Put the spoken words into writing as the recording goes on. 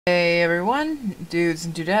Hey everyone, dudes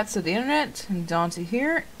and dudettes of the internet, Dante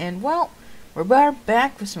here, and well, we're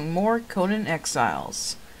back with some more Conan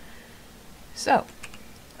Exiles. So,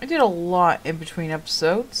 I did a lot in between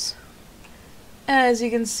episodes. As you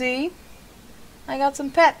can see, I got some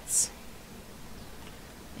pets.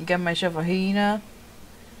 I got myself a hyena,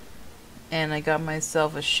 and I got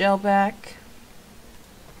myself a shellback.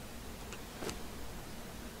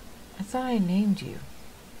 I thought I named you.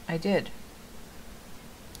 I did.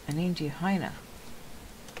 I named you Hyena.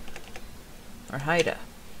 Or Haida.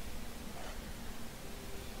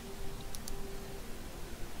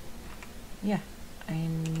 Yeah, I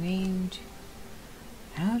named...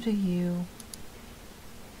 How do you...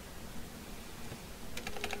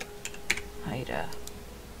 Haida.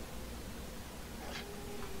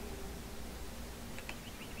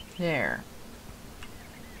 There.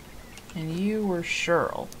 And you were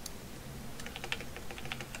Cheryl.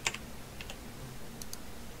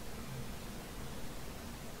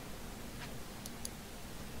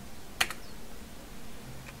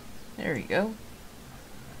 There you go.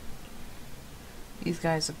 These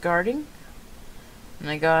guys are guarding. And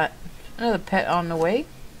I got another pet on the way.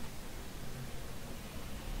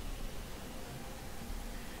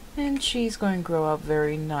 And she's going to grow up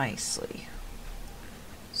very nicely.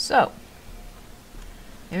 So,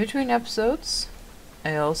 in between episodes,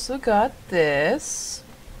 I also got this.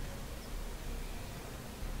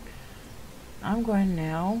 I'm going to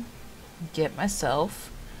now get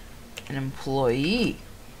myself an employee.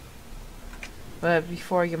 But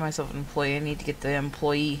before I get myself an employee, I need to get the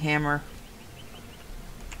employee hammer.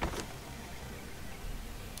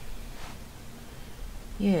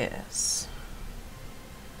 Yes.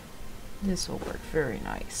 This will work very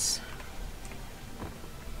nice.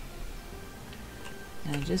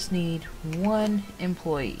 And I just need one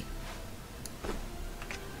employee.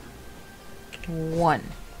 One.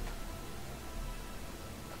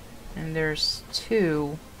 And there's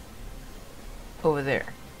two over there.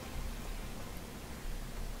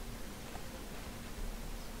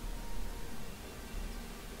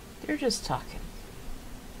 They're just talking.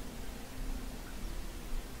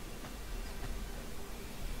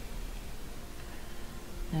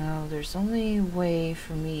 Now, there's only a way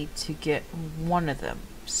for me to get one of them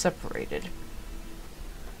separated.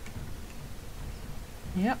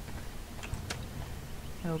 Yep.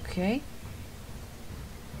 Okay.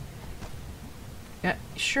 Yeah,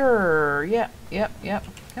 sure. Yep.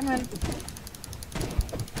 Come on.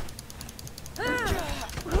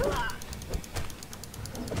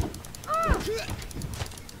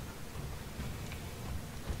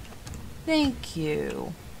 Thank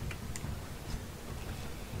you.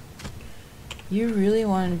 You really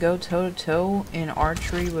want to go toe-to-toe in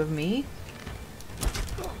archery with me?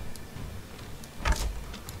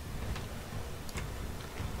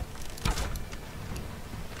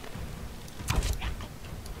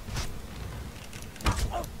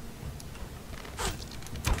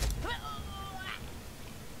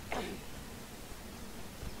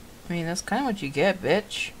 I mean, that's kind of what you get,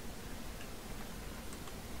 bitch.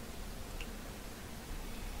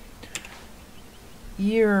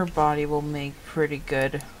 Your body will make pretty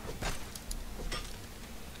good.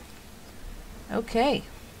 Okay.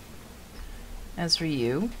 As for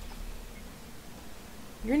you,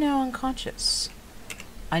 you're now unconscious.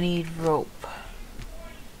 I need rope.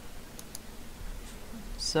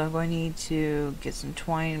 So I'm going to need to get some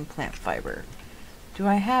twine and plant fiber. Do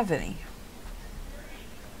I have any?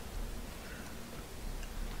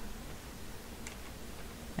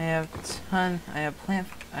 I have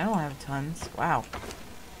I don't have tons. Wow.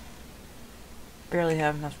 Barely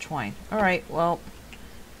have enough twine. Alright, well.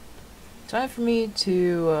 Time for me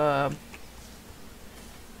to,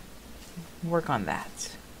 work on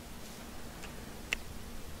that.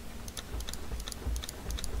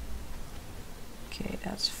 Okay,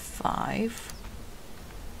 that's 5.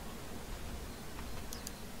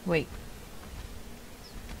 Wait.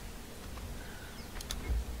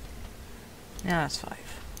 Now that's 5.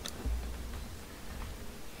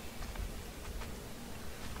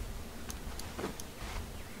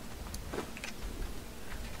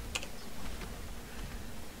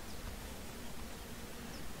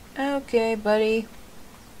 Okay, buddy.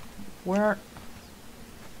 Where?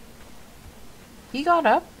 He got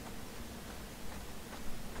up?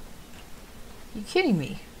 You kidding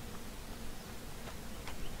me?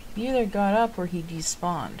 He either got up or he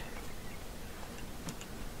despawned.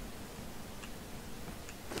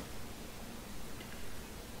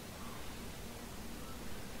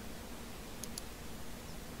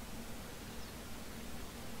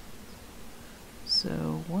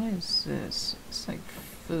 So, what is this? It's like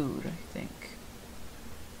food, I think.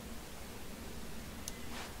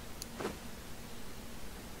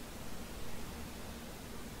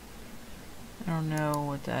 don't know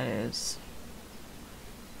what that is.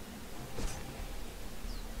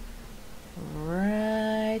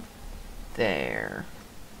 Right there.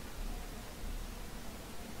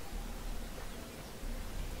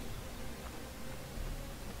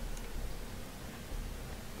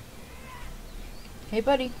 Hey,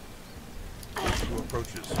 buddy. Two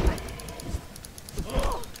approaches.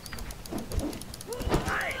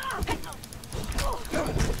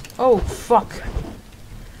 Oh, fuck.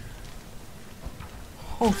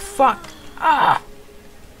 Oh, fuck. Ah!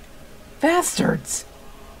 Bastards!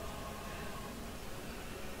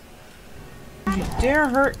 Don't you dare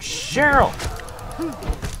hurt Cheryl!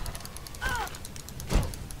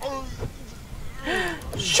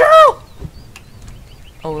 Cheryl!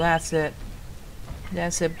 Oh, that's it.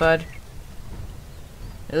 That's it, bud.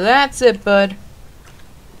 That's it, bud.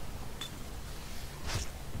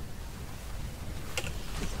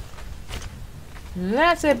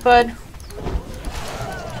 That's it, bud.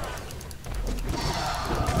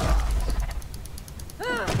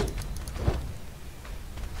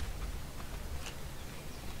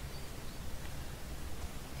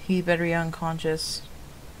 He better be unconscious.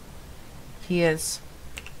 He is.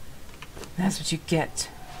 That's what you get.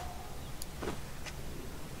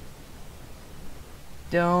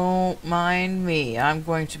 Don't mind me. I'm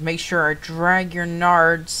going to make sure I drag your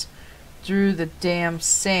nards through the damn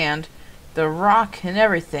sand, the rock, and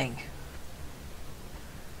everything.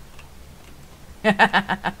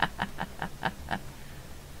 Ida.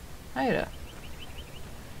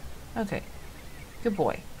 Okay. Good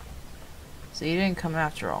boy. So you didn't come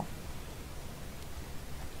after all.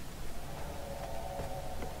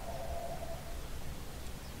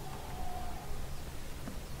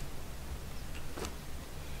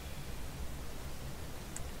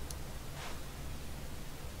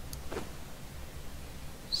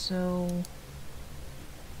 So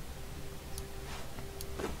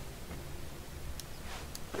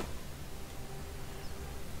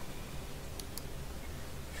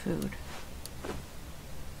food.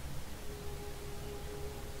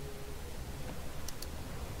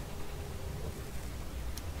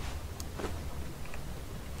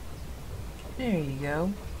 There you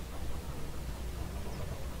go.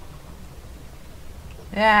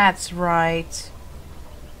 That's right.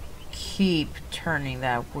 Keep turning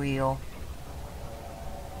that wheel.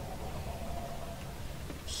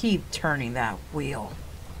 Keep turning that wheel.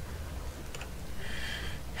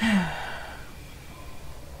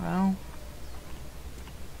 Well,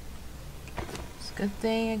 it's a good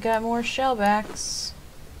thing I got more shellbacks.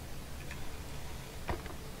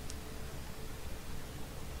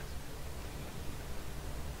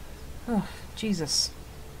 Oh, Jesus.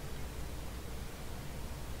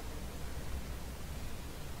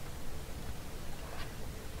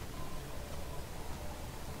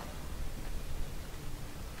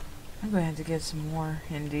 I'm going to have to get some more,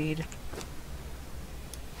 indeed.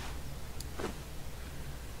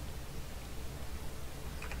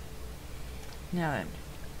 Now then.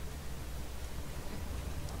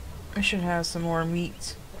 I should have some more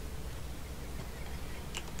meat.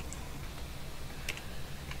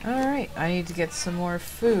 Alright, I need to get some more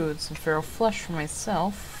food, some feral flesh for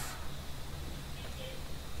myself.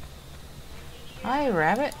 Hi,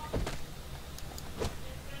 rabbit.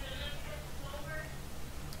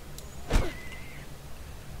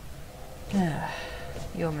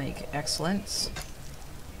 You'll make excellence.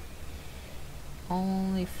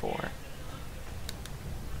 Only 4.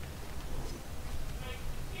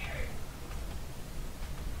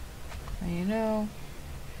 You know,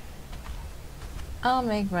 I'll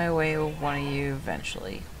make my way with one of you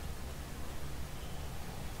eventually.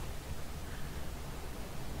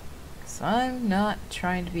 'Cause I'm not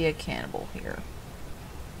trying to be a cannibal here.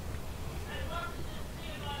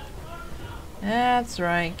 That's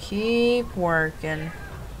right, keep working.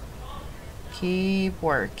 Keep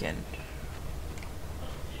working.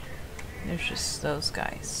 There's just those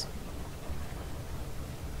guys.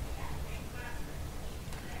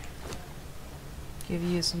 Give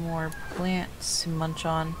you some more plants to munch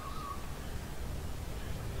on.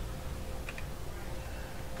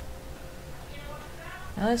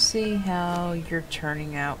 Now let's see how you're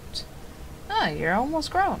turning out. Ah, you're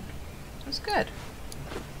almost grown. That's good.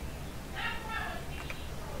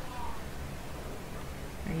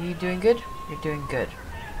 Are you doing good? You're doing good.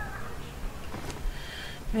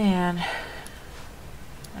 Man,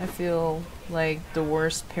 I feel like the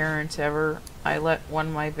worst parent ever. I let one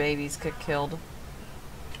of my babies get killed.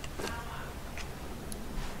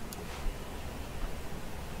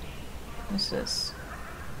 What's this?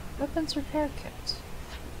 Weapons repair kit.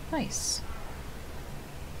 Nice.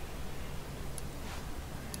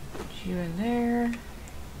 You in there.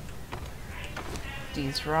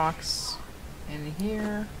 These rocks in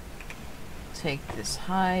here. Take this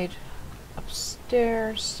hide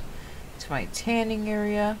upstairs to my tanning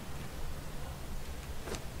area.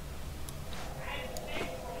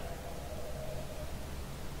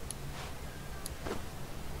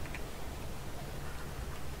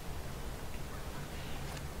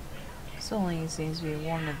 There only seems to be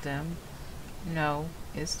one of them. No,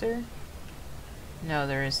 is there? No,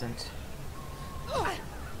 there isn't.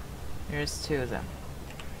 There's two of them.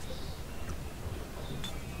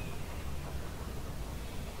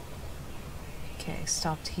 Okay,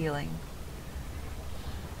 stopped healing.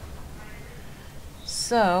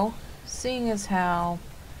 So, seeing as how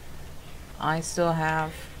I still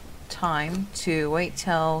have time to wait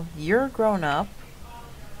till you're grown up,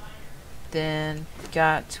 then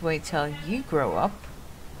got to wait till you grow up.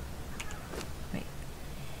 Wait.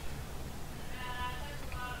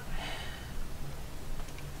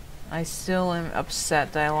 I still am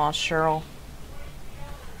upset that I lost Cheryl.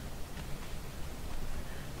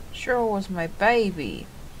 Cheryl was my baby.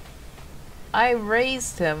 I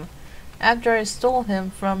raised him after I stole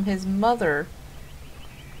him from his mother.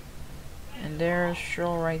 And there's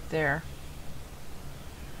Cheryl right there.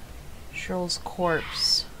 Cheryl's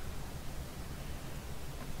corpse.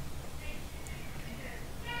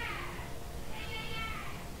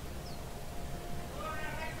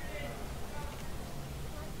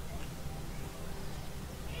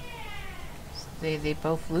 They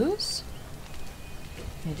both lose?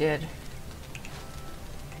 They did.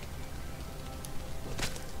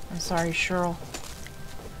 I'm sorry, Cheryl.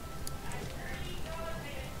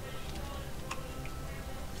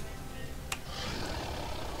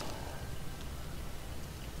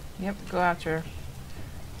 Yep, go after her.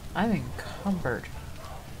 I'm encumbered.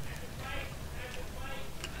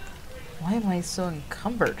 Why am I so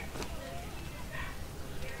encumbered?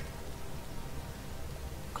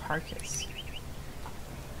 Carcass.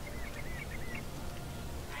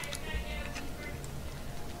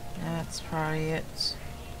 That's probably it.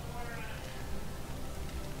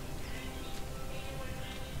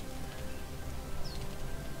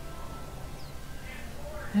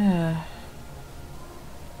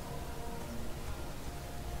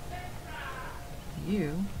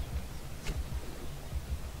 You?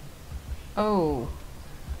 Oh.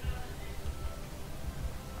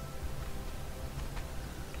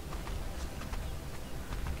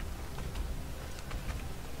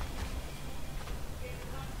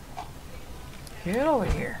 Get over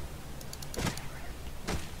here.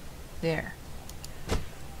 There.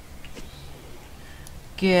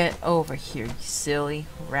 Get over here, you silly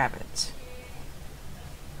rabbit.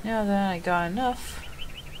 Now that I got enough,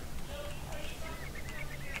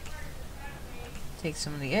 take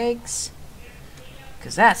some of the eggs,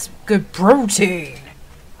 because that's good protein.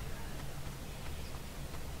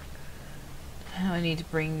 Now I need to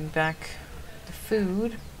bring back the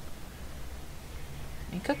food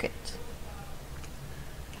and cook it.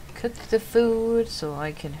 Cook the food so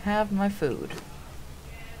I can have my food.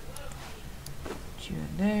 Put you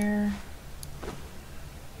in there.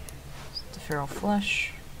 The feral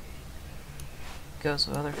flesh goes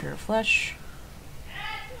with other feral flesh.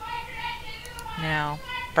 Now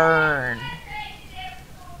burn.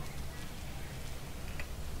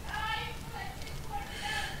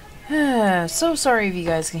 So sorry if you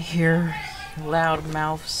guys can hear loud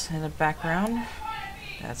mouths in the background.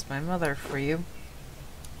 That's my mother for you.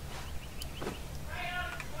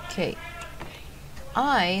 Okay.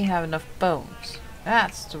 I have enough bones.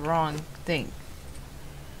 That's the wrong thing.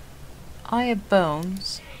 I have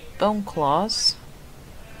bones. Bone claws.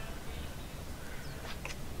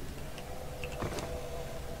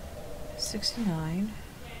 $69.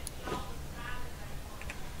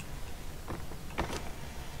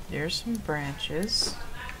 There's some branches.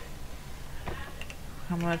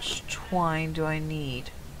 How much twine do I need?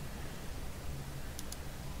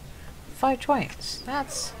 5 twines.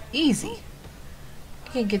 That's easy.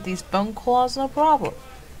 You can get these bone claws, no problem.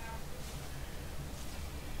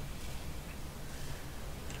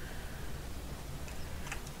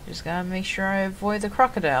 Just gotta make sure I avoid the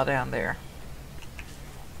crocodile down there.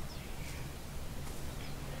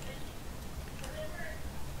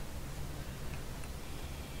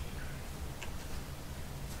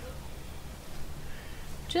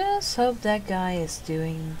 Just hope that guy is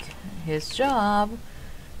doing his job,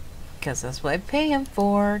 because that's what I pay him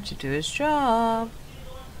for, to do his job.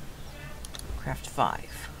 Craft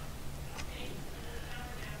 5.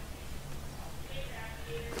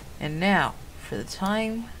 And now, for the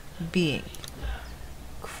time being,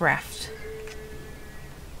 craft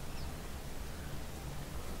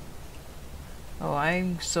Oh,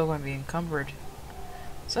 I'm still going to be encumbered.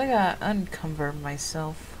 So I gotta uncumber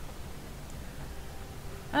myself.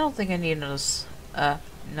 I don't think I need another,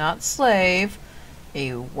 not slave,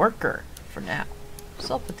 a worker for now.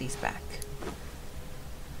 So I'll put these back.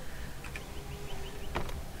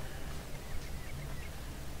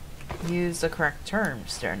 Use the correct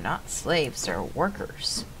terms. They're not slaves, they're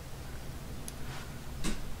workers.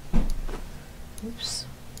 Oops.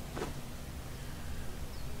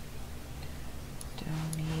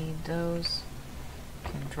 Don't need those.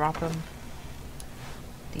 Can drop them.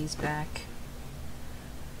 These back.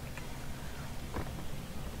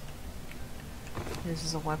 This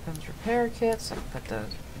is a weapons repair kit, so I put those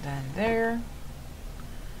then there.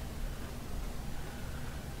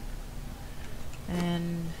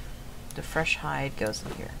 And the fresh hide goes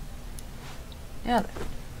in here. Now then.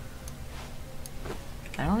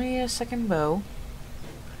 I don't need a second bow.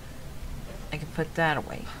 I can put that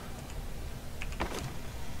away.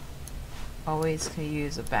 Always can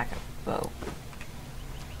use a backup bow.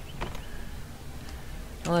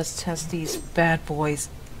 Now let's test these bad boys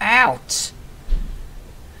out.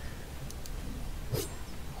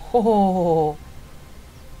 Oh,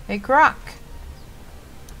 hey Croc.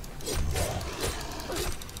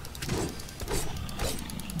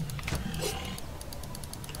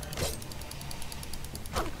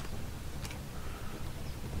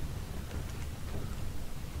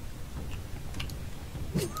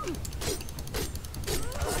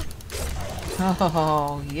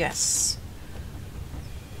 Oh, yes.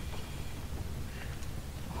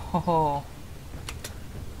 Oh.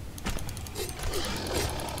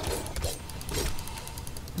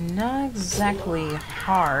 Not exactly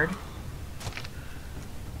hard.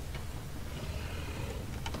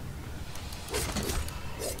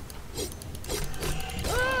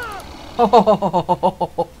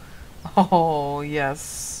 Oh, oh,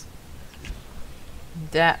 yes.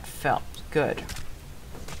 That felt good.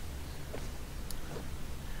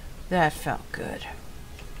 That felt good.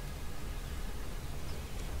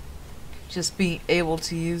 Just being able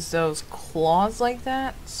to use those claws like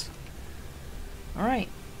that. Alright.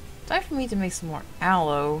 Time for me to make some more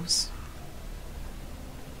aloes.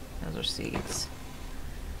 Those are seeds.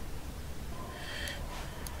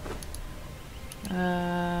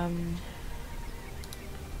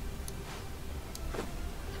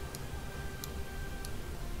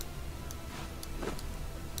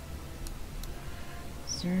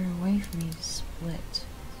 Is there a way for me to split?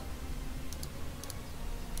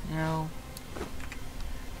 No.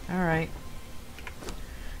 Alright.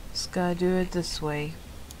 Just gotta do it this way.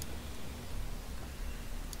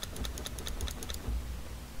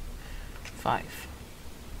 Five.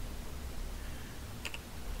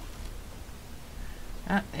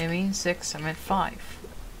 I mean 6, I meant 5.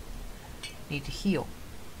 Need to heal.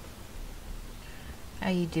 How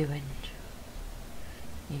you doing?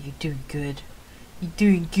 Yeah, you're doing good. You're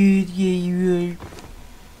doing good, yeah you are.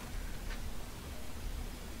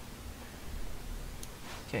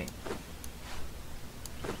 Okay.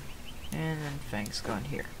 And then Fang's going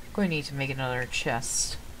here. I'm going to need to make another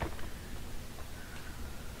chest.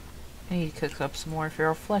 I need to cook up some more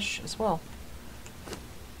feral flesh as well.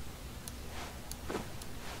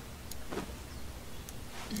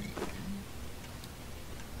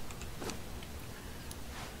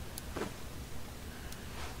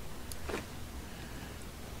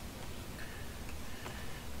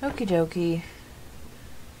 Okie dokie.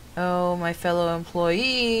 Oh, my fellow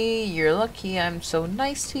employee, you're lucky I'm so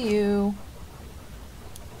nice to you.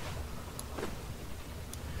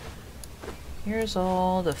 Here's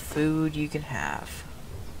all the food you can have.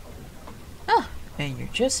 Ah, and you're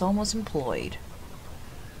just almost employed.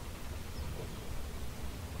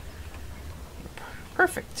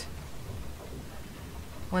 Perfect.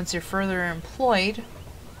 Once you're further employed,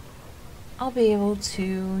 I'll be able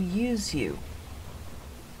to use you.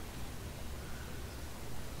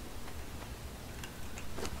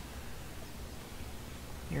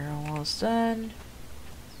 You're almost done.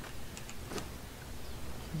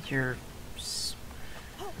 You're...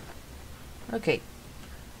 Okay.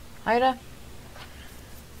 Ida,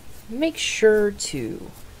 make sure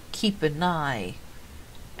to keep an eye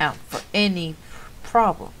out for any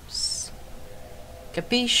problems.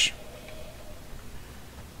 Capiche?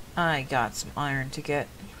 I got some iron to get.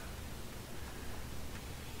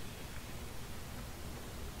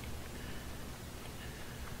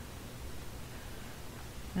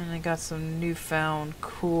 And I got some newfound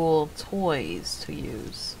cool toys to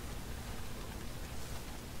use.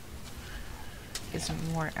 Get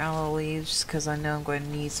some more aloe leaves because I know I'm going to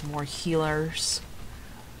need some more healers.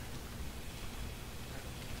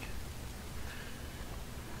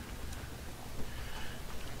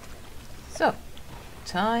 So,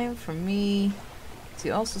 time for me to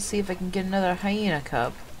also see if I can get another hyena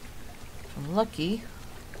cub. If I'm lucky,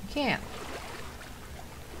 I can.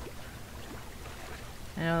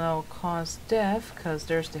 I know that will cause death, because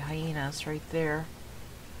there's the hyenas right there.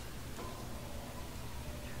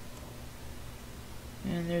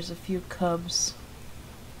 And there's a few cubs.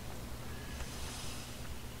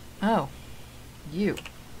 Oh, you.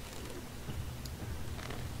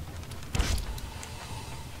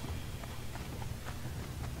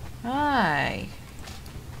 Hi.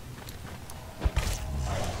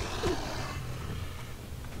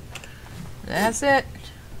 That's it.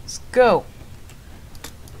 Let's go.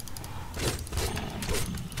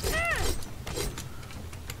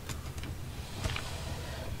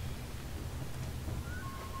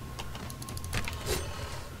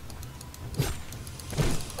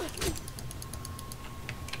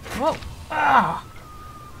 Whoa. Ah.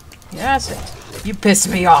 Yeah, that's it. You pissed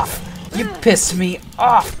me off. You pissed me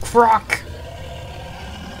off, Croc.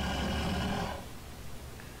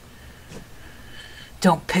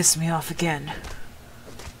 Don't piss me off again.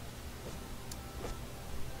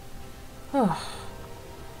 Oh.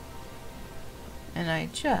 And I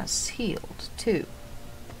just healed, too.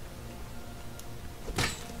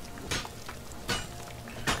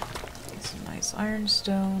 Get some nice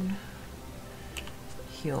ironstone.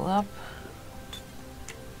 Heal up.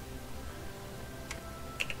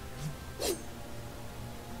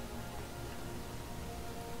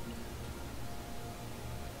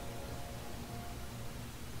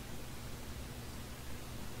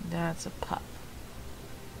 That's a pup.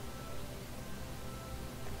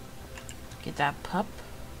 Get that pup.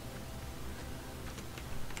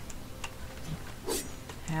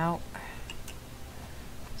 Ow.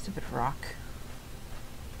 Stupid rock.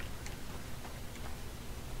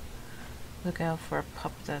 Look out for a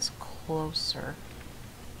pup that's closer.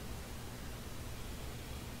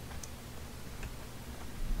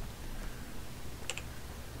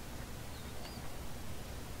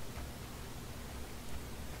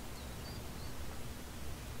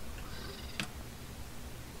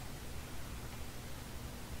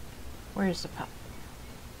 Where's the pup?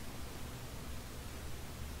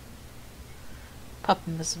 Pup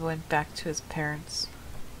must have went back to his parents.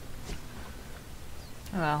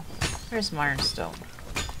 Oh well, there's my ironstone.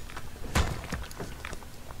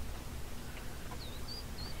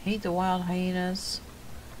 Hate the wild hyenas.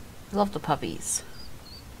 Love the puppies.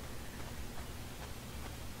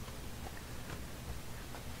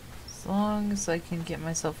 As long as I can get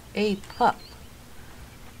myself a pup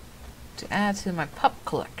to add to my pup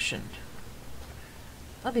collection,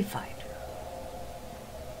 I'll be fine.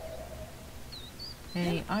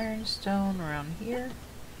 Any ironstone around here?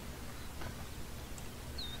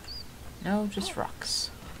 No, just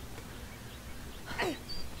rocks.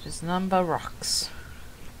 Just none but rocks.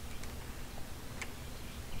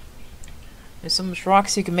 There's so much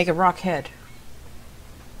rocks you can make a rock head.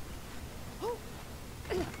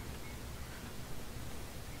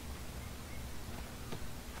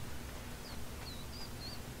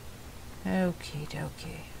 Okie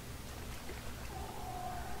dokie.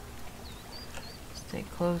 Stay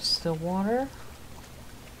close to the water.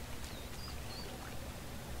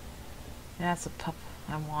 That's a pup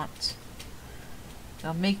I want.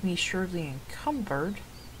 They'll make me surely encumbered.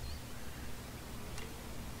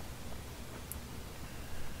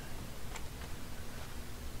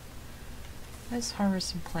 Let's harvest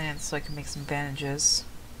some plants so I can make some bandages.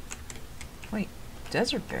 Wait,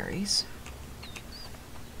 desert berries?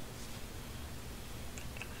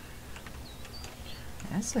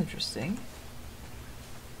 That's interesting.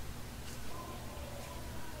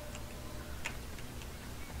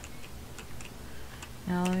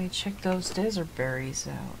 Now let me check those desert berries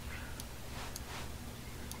out.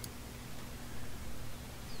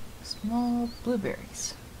 Small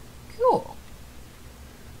blueberries. Cool.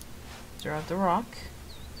 Throw out the rock.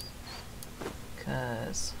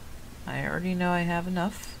 Because I already know I have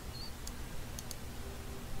enough.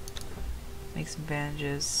 Make some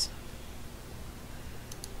bandages.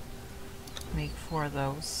 Make 4 of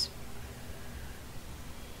those.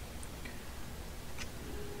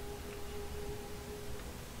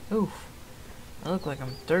 Oof. I look like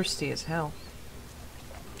I'm thirsty as hell.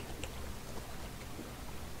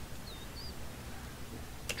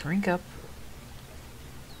 Drink up.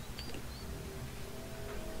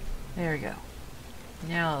 There we go.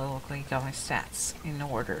 Now it'll look like I got my stats in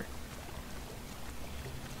order.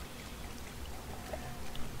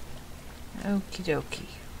 Okie dokie.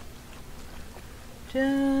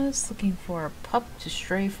 Just looking for a pup to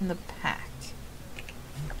stray from the pack.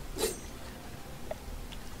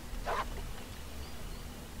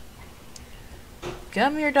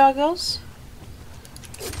 Come here, doggos.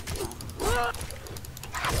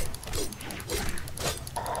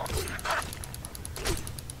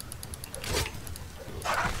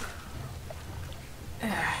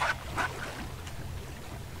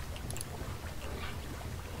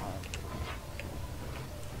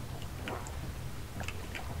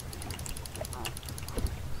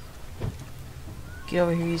 Get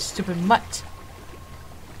over here, you stupid mutt.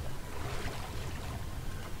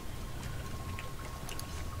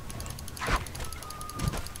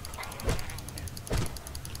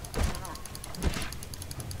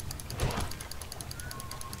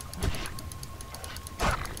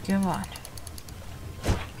 Come on.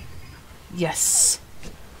 Yes.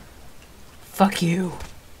 Fuck you.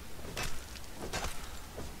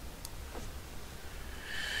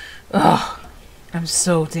 Ugh. I'm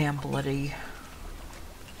so damn bloody.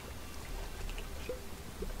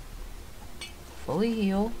 Fully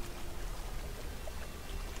heal.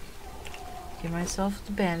 Give myself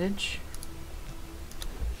the bandage.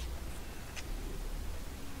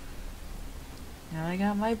 Now I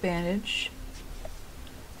got my bandage.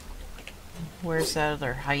 Where's that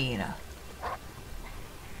other hyena?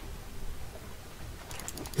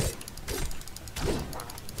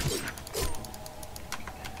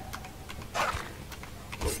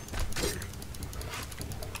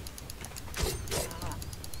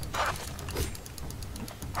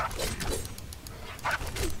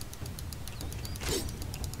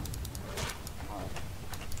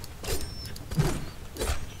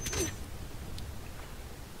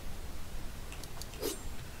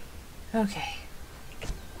 Okay.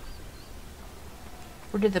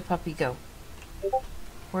 Where did the puppy go?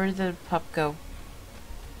 Where did the pup go?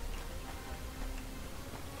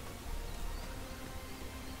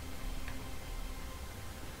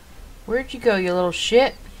 Where'd you go, you little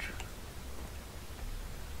shit?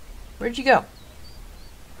 Where'd you go?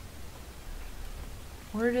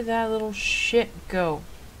 Where did that little shit go?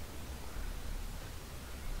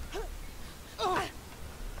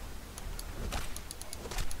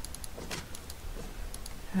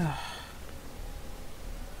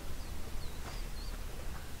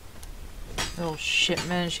 Little shit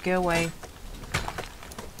managed to get away.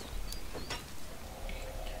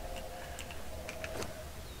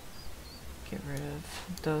 Get rid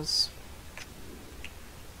of those.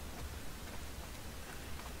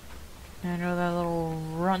 I know that little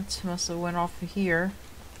runt must have went off of here.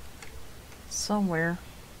 Somewhere.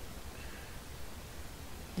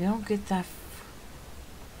 You don't get that.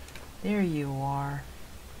 There you are.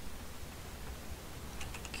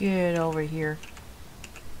 Get over here.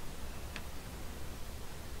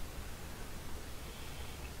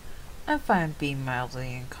 I'm fine being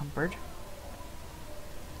mildly encumbered.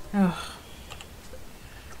 Ugh.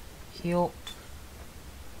 Heal.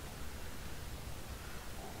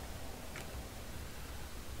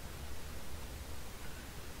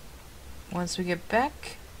 Once we get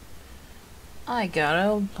back, I got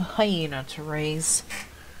a hyena to raise.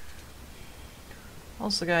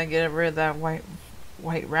 Also gotta get rid of that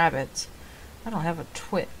white rabbit. I don't have a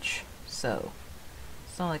twitch, so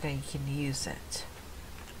it's not like I can use it.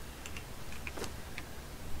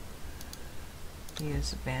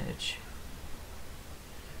 Use a bandage.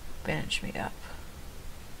 Bandage me up.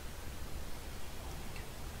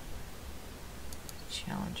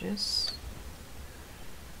 Challenges.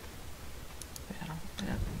 Battle.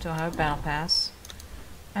 Don't have a battle pass.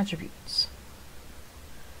 Attributes.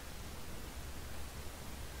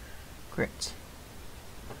 Grit.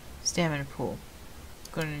 Stamina pool.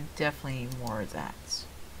 Gonna definitely need more of that.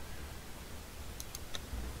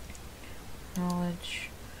 Knowledge.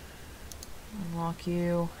 Unlock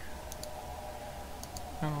you.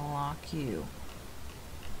 Unlock you.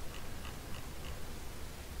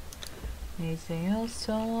 Anything else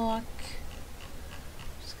to unlock?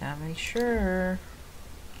 Just gotta make sure.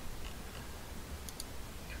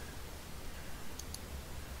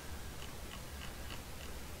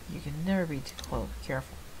 You can never be too close.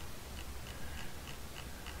 Careful.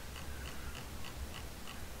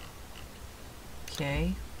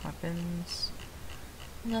 Okay, weapons.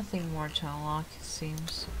 Nothing more to unlock, it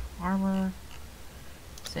seems. Armor.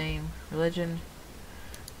 Same. Religion.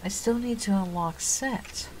 I still need to unlock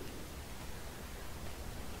set.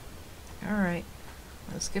 Alright.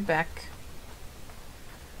 Let's get back.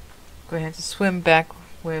 Going to have to swim back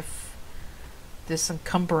with this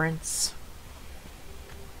encumbrance.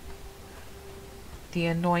 The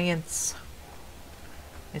annoyance.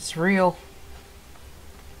 It's real.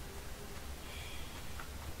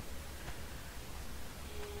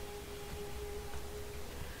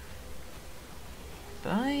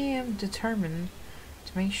 But I am determined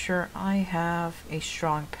to make sure I have a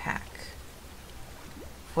strong pack.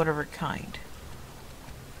 Of whatever kind.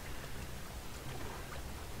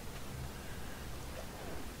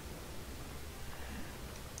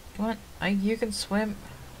 What? You can swim.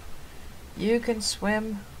 You can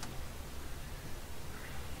swim.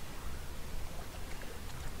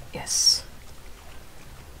 Yes.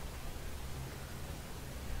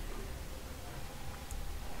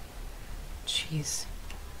 Jeez.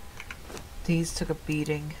 These took a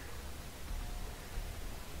beating.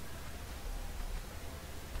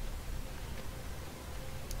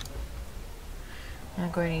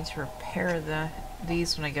 I'm going to need to repair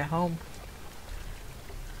these when I get home.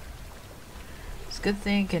 It's a good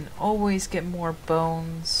thing I can always get more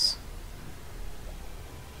bones.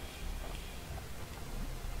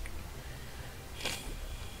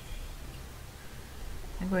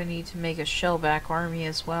 I'm going to need to make a shellback army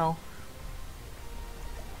as well.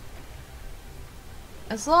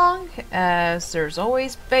 As long as there's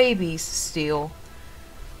always babies to steal,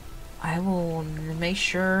 I will make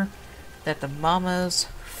sure that the mamas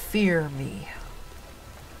fear me.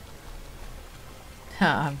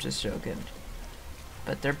 I'm just joking.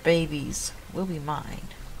 But their babies will be mine.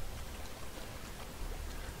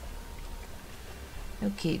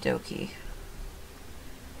 Okie dokie.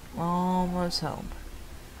 Almost home.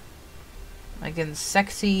 I can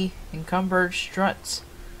sexy encumbered struts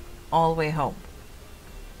all the way home.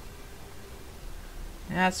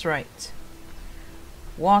 That's right.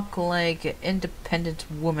 Walk like an independent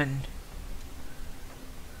woman.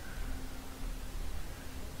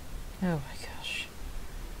 Oh my gosh.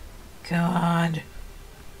 God.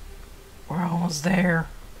 We're almost there.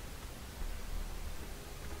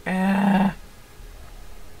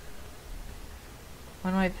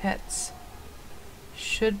 One of my pets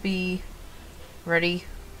should be ready.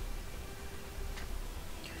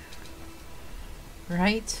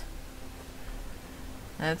 Right?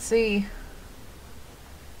 Let's see.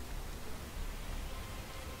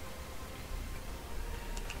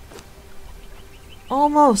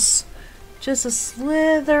 Almost. Just a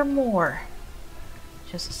slither more.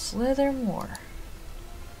 Just a slither more.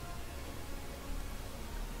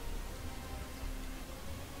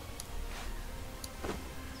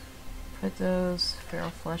 Put those feral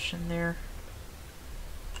flesh in there.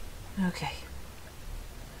 Okay.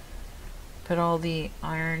 Put all the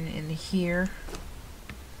iron in here.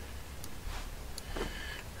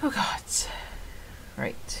 Oh god.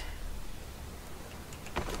 Right.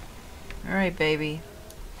 Alright, baby.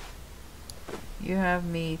 You have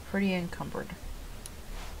me pretty encumbered.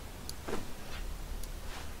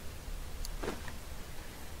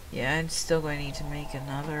 Yeah, I'm still going to need to make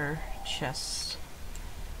another chest.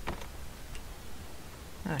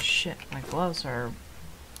 Oh shit, my gloves are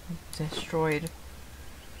destroyed.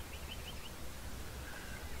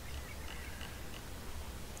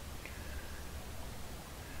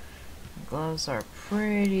 My gloves are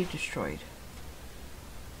pretty destroyed.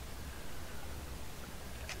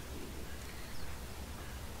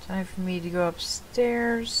 Time for me to go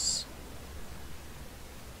upstairs.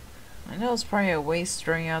 I know it's probably a waste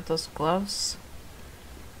throwing out those gloves,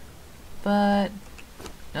 but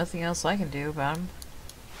nothing else I can do about them.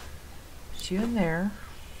 Put you in there.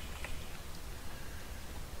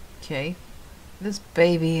 Okay. This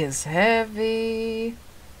baby is heavy.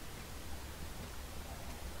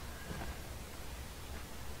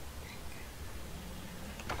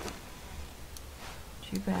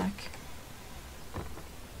 Put you back.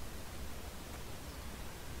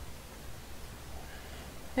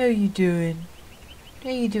 How you doing? How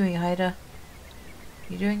you doing, Haida?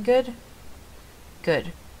 You doing good?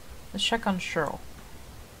 Good. Let's check on Cheryl.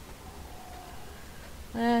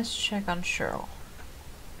 Let's check on Cheryl.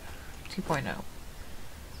 2.0.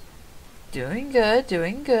 Doing good,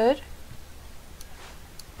 doing good.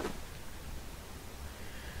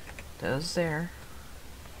 Those there.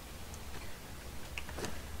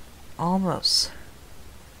 Almost.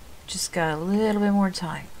 Just got a little bit more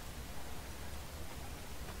time.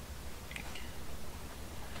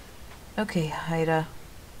 Okay, Haida.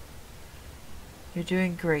 You're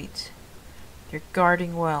doing great. You're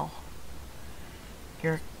guarding well.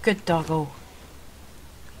 You're a good doggo.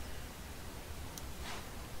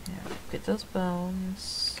 Yeah, get those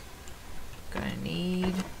bones. Gonna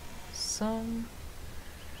need some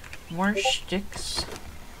more sticks.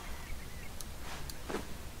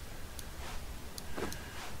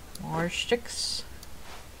 More sticks.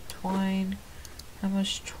 Twine. How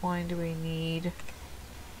much twine do we need?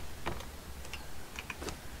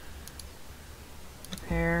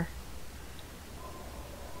 Repair.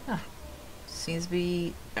 Ah, seems to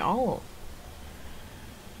be all.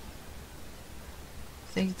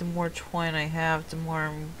 think the more twine I have, the more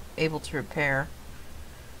I'm able to repair.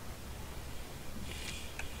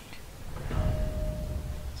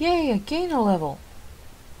 Yay, I gain a level!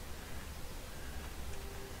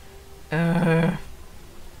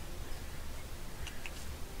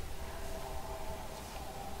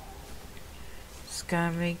 Just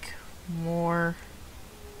gotta make more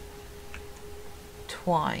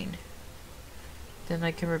twine. Then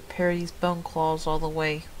I can repair these bone claws all the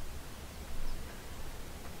way.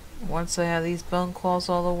 Once I have these bone claws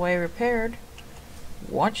all the way repaired,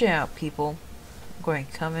 watch out, people. I'm going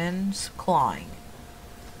to come in clawing.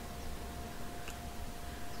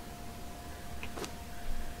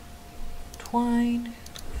 Twine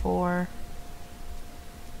for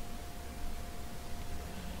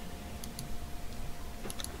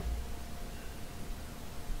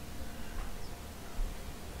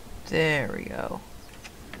there we go.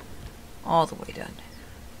 All the way done.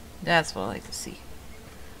 That's what I like to see.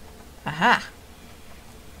 Aha!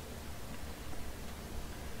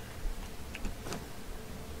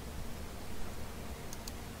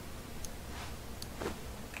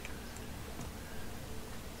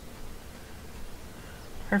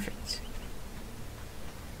 Perfect.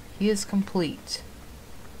 He is complete.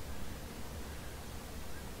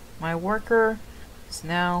 My worker is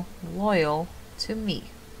now loyal to me.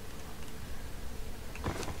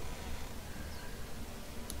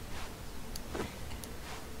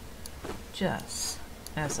 Just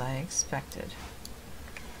as I expected.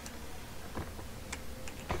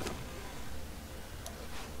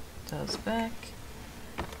 Those back.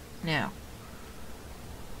 Now,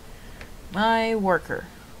 my worker.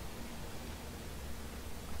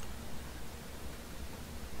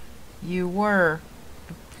 You were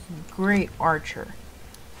a great archer,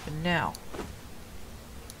 but now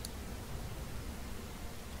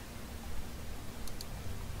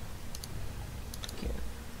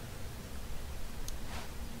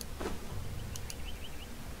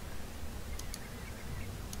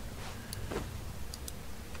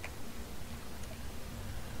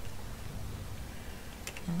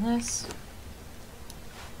unless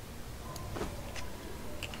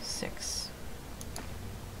 6.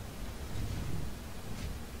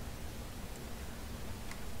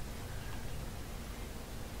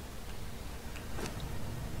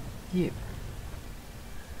 You.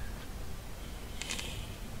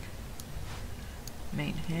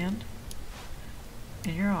 Main hand.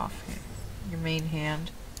 And you're off here. Your main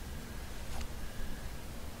hand.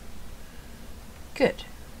 Good.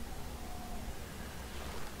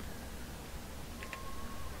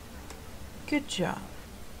 Good job.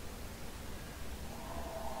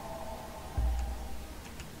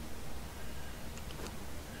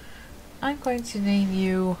 I'm going to name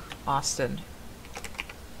you Austin.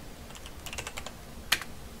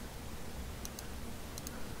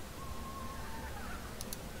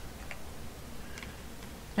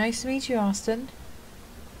 Nice to meet you, Austin.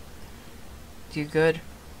 Do good.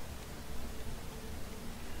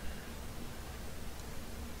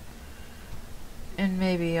 And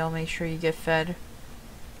maybe I'll make sure you get fed.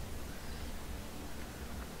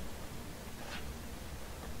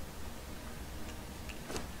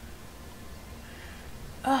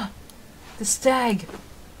 Ah, the stag.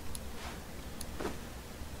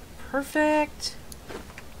 Perfect.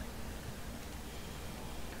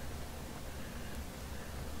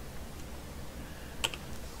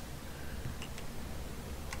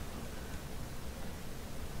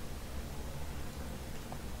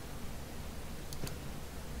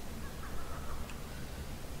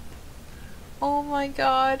 Oh my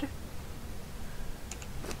god.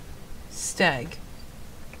 Stag.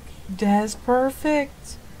 That's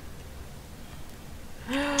perfect.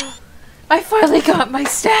 I finally got my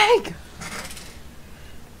stag.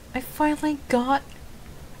 I finally got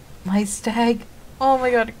my stag. Oh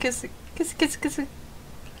my god, kiss it. Kiss it, kiss it, kiss it.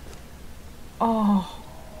 Oh.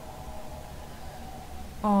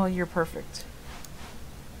 Oh, you're perfect.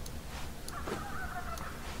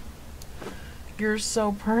 You're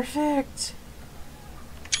so perfect.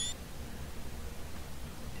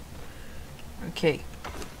 Okay.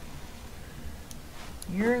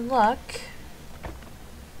 Your luck.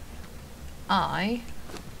 I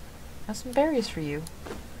have some berries for you.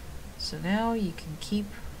 So now you can keep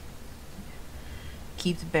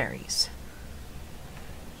the berries.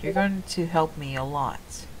 You're going to help me a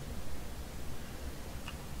lot.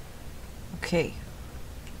 Okay.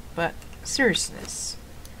 But seriousness.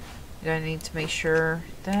 I need to make sure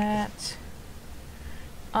that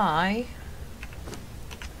I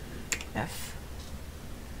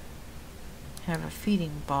have a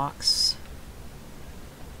feeding box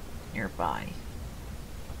nearby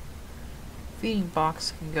feeding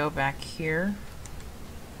box can go back here.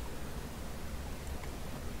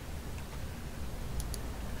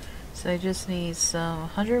 So I just need some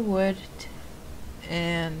 100 wood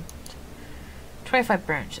and 25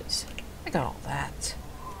 branches. I got all that.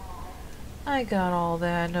 I got all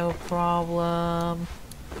that, no problem.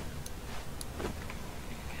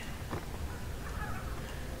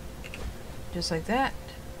 Just like that.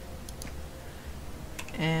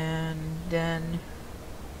 And then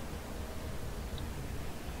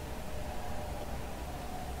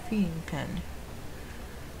feeding pen.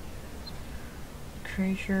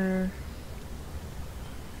 Creature.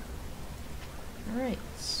 Alright.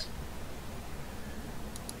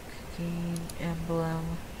 Cooking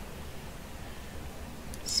emblem.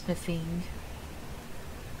 Smithing.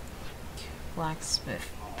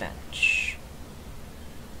 Blacksmith bench.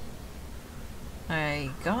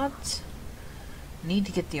 Need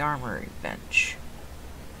to get the armory bench.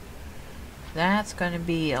 That's gonna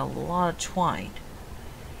be a lot of twine.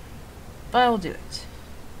 But I will do it.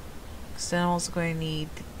 Because then I'm also going to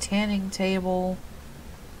need the tanning table.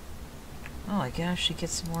 Oh, I can actually get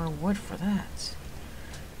some more wood for that.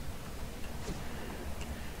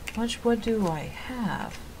 How much wood do I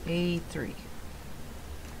have? 83.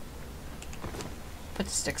 Put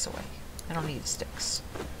the sticks away. I don't need sticks.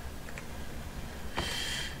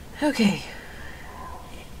 Okay.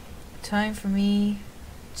 Time for me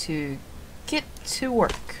to get to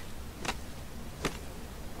work.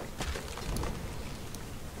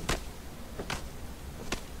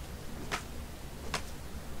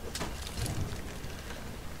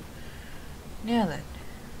 Now then,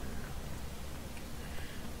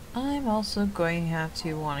 I'm also going to have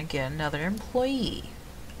to want to get another employee.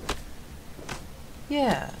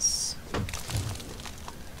 Yes,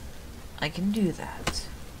 I can do that.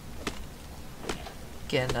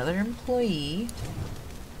 Get another employee.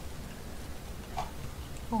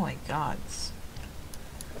 Oh my god.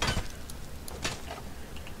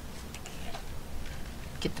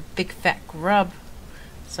 Get the big fat grub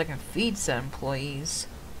so I can feed some employees.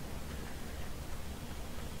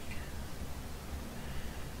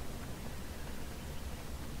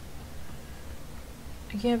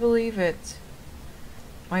 I can't believe it.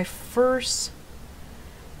 My first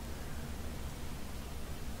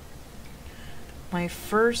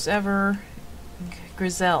ever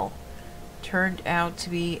gazelle turned out to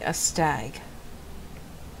be a stag.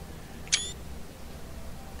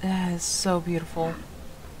 That is so beautiful.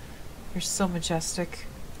 You're so majestic.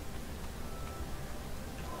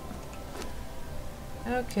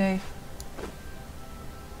 Okay.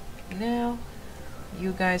 Now,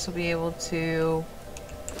 you guys will be able to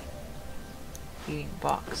feeding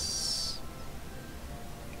box.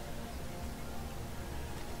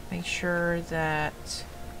 Make sure that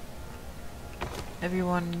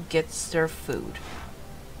everyone gets their food.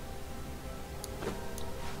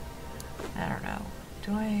 I don't know.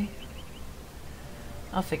 Do I?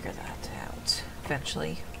 I'll figure that out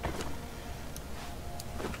eventually.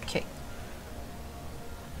 Okay.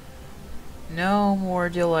 No more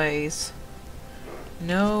delays.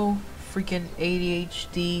 No freaking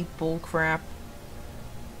ADHD bullcrap.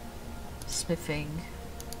 Smithing.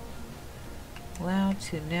 Allowed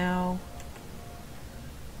to now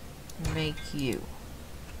make you.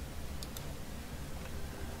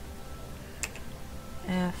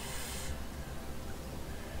 F.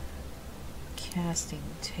 Casting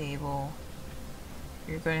table.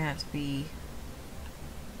 You're going to have to be.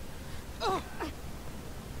 You're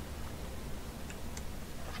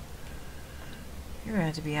going to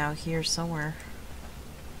have to be out here somewhere.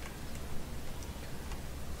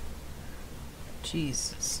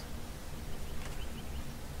 Jesus.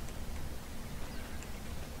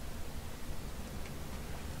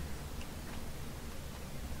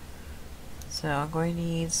 So I'm going to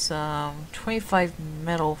need some 25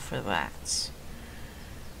 metal for that.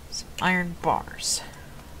 Some iron bars.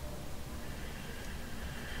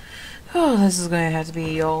 Oh, this is going to have to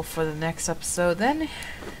be all for the next episode then.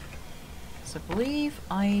 So I believe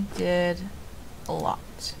I did a lot.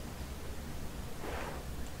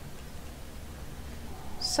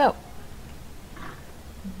 So,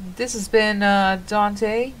 this has been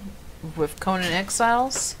Dante with Conan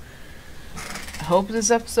Exiles. I hope this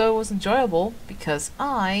episode was enjoyable because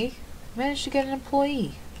I managed to get an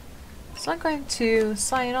employee. So I'm going to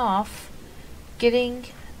sign off getting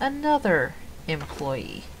another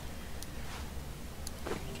employee.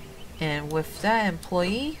 And with that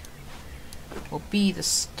employee will be the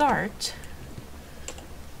start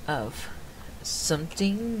of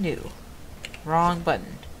something new. Wrong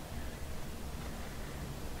button.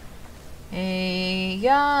 Hey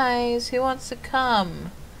guys, who wants to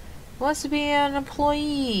come Wants to be an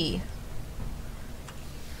employee.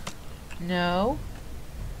 No.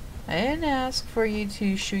 I didn't ask for you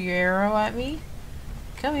to shoot your arrow at me.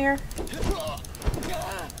 Come here.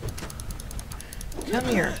 Come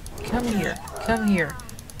here. Come here. Come here.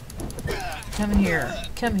 Come here.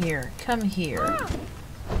 Come here. Come here.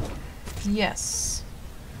 Yes.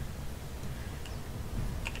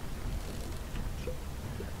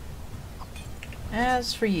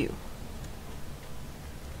 As for you.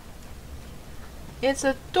 It's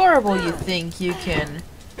adorable you think you can...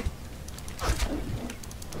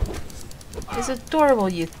 It's adorable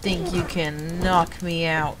you think you can knock me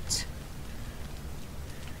out.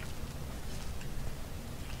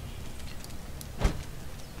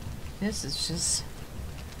 This is just...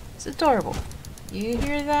 It's adorable. You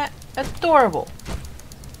hear that? Adorable.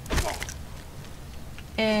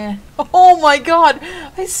 And... Oh my god!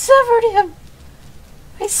 I severed him!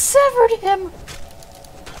 I severed him!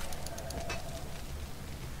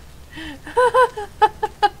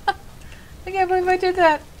 I can't believe I did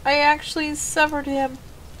that. I actually severed him.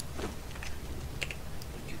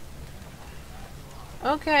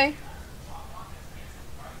 Okay.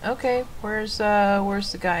 Okay, where's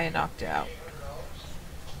the guy I knocked out?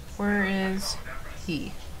 Where is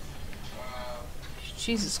he?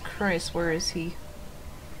 Jesus Christ, where is he?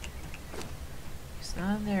 He's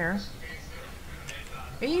not there.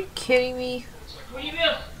 Are you kidding me? Will you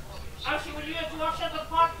Ashley, will you have to wash out the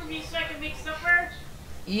pot for me so I can make supper?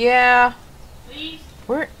 Yeah. Please?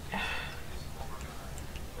 Where?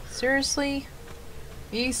 Seriously?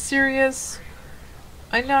 Are you serious?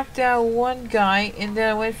 I knocked out one guy and then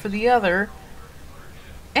I went for the other.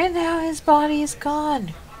 And now his body is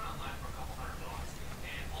gone.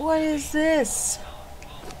 What is this?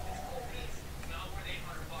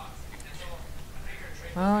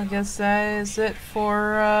 Well, I guess that is it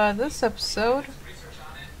for this episode.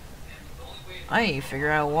 I need to figure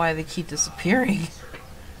out why they keep disappearing.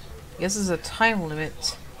 I guess there's a time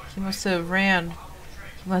limit. He must have ran.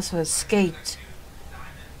 He must have escaped.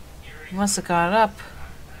 He must have got up.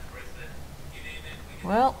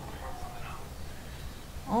 Well,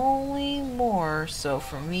 only more so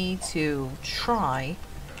for me to try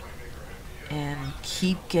and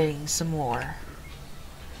keep getting some more.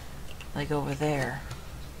 Like over there.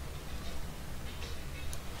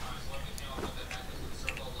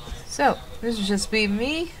 So, this has just been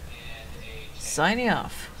me, signing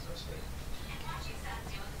off.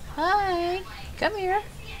 Hi! Come here!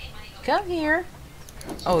 Come here!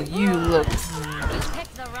 Oh, you look...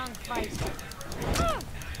 picked the wrong fight.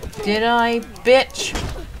 Did I, bitch?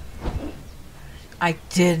 I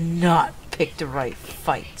did not pick the right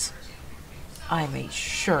fight. I made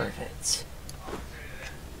sure of it.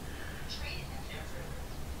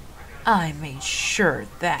 I made sure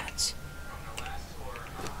of that.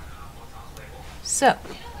 So,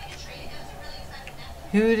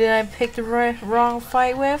 who did I pick the wrong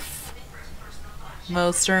fight with?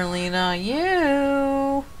 Most certainly not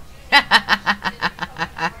you.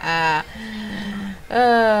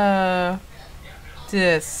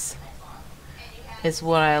 This is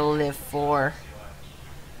what I live for.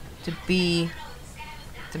 To be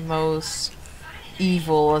the most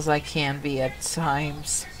evil as I can be at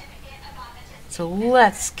times. So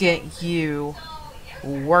let's get you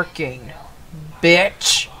working,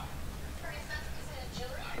 bitch.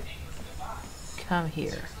 Come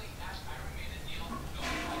here.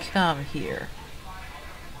 Come here.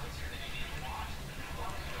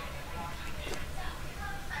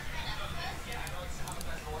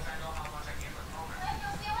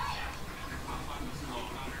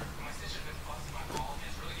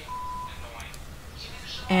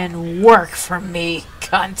 And work for me,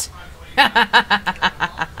 cunt.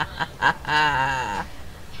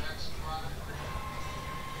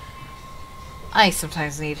 I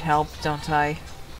sometimes need help, don't I?